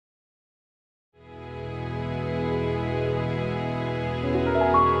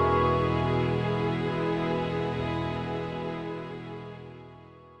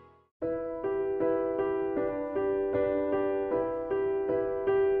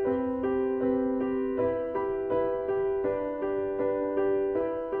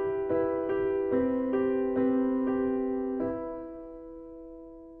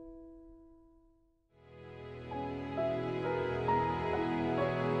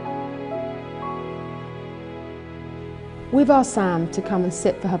We've asked Sam to come and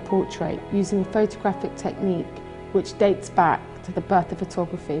sit for her portrait using a photographic technique which dates back to the birth of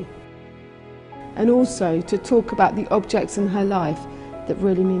photography, and also to talk about the objects in her life that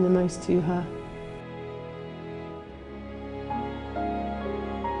really mean the most to her.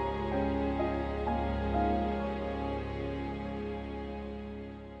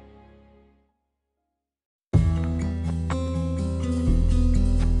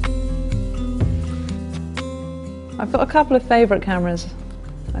 I've got a couple of favourite cameras.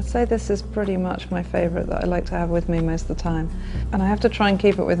 I'd say this is pretty much my favourite that I like to have with me most of the time. And I have to try and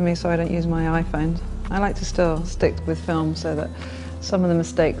keep it with me so I don't use my iPhone. I like to still stick with film so that some of the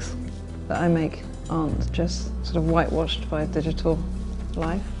mistakes that I make aren't just sort of whitewashed by digital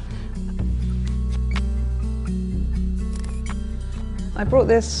life. I brought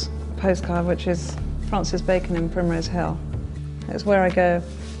this postcard, which is Francis Bacon in Primrose Hill. It's where I go,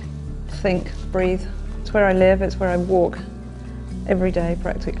 think, breathe. It's where I live, it's where I walk every day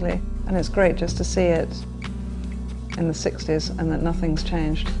practically, and it's great just to see it in the 60s and that nothing's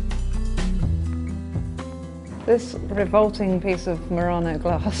changed. This revolting piece of Murano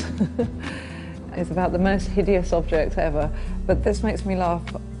glass is about the most hideous object ever, but this makes me laugh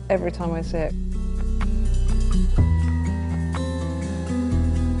every time I see it.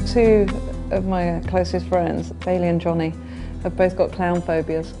 Two of my closest friends, Bailey and Johnny, have both got clown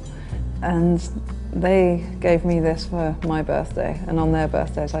phobias, and they gave me this for my birthday, and on their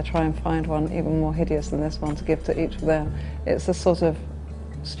birthdays I try and find one even more hideous than this one to give to each of them. It's a sort of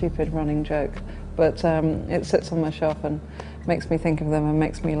stupid running joke, but it sits on my shelf and makes me think of them and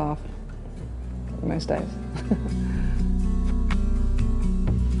makes me laugh most days.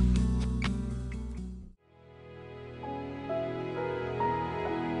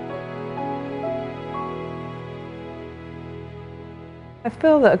 I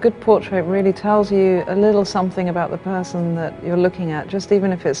feel that a good portrait really tells you a little something about the person that you're looking at, just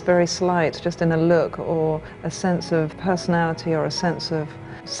even if it's very slight, just in a look or a sense of personality or a sense of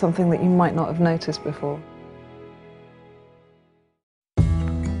something that you might not have noticed before.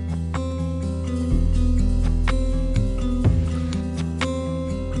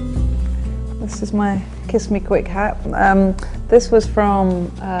 This is my Kiss Me Quick hat. This was from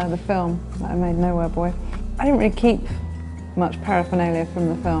the film that I made, Nowhere Boy. I didn't really keep much paraphernalia from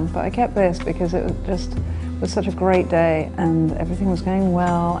the film, but I kept this because it was such a great day and everything was going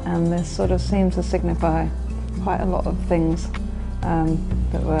well, and this sort of seemed to signify quite a lot of things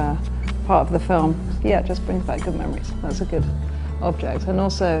that were part of the film. Yeah, it just brings back good memories. That's a good object, and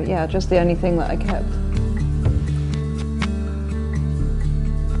also, yeah, just the only thing that I kept.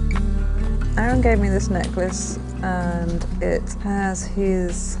 Aaron gave me this necklace, and it has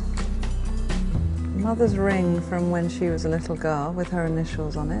his mother's ring from when she was a little girl with her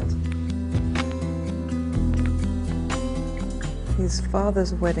initials on it. His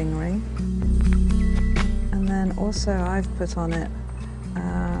father's wedding ring. And then also I've put on it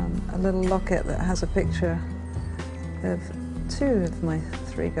a little locket that has a picture of two of my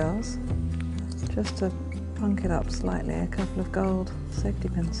three girls, just to punk it up slightly, a couple of gold safety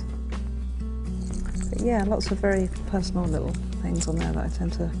pins. But yeah, lots of very personal little things on there that I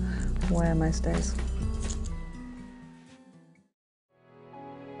tend to wear most days.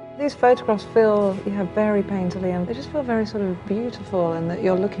 These photographs feel, very painterly, and they just feel very sort of beautiful, and that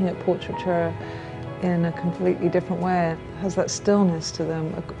you're looking at portraiture in a completely different way. It has that stillness to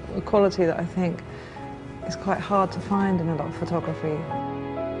them, a quality that I think is quite hard to find in a lot of photography.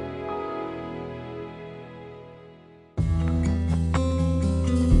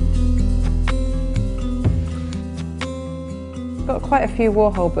 I've got quite a few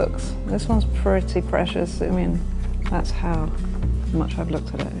Warhol books. This one's pretty precious. I mean, that's how much I've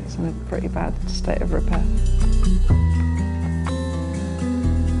looked at it. It's in a pretty bad state of repair.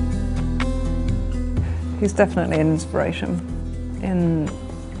 He's definitely an inspiration in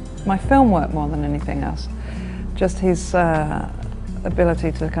my film work more than anything else. Just his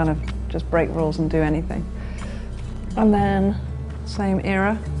ability to kind of just break rules and do anything. And then, same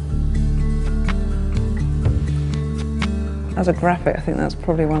era. As a graphic, I think that's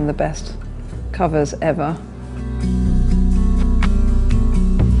probably one of the best covers ever.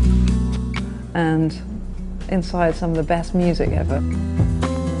 And inside, some of the best music ever.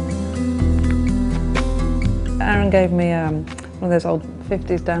 Aaron gave me one of those old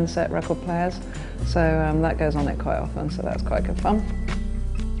 50s dance set record players, so that goes on it quite often, so that's quite good fun.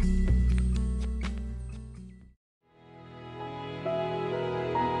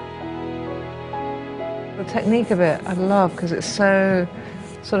 The technique of it I love because it's so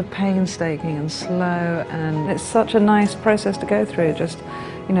sort of painstaking and slow, and it's such a nice process to go through. Just,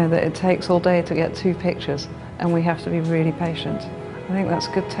 that it takes all day to get two pictures, and we have to be really patient. I think that's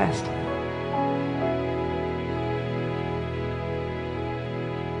a good test.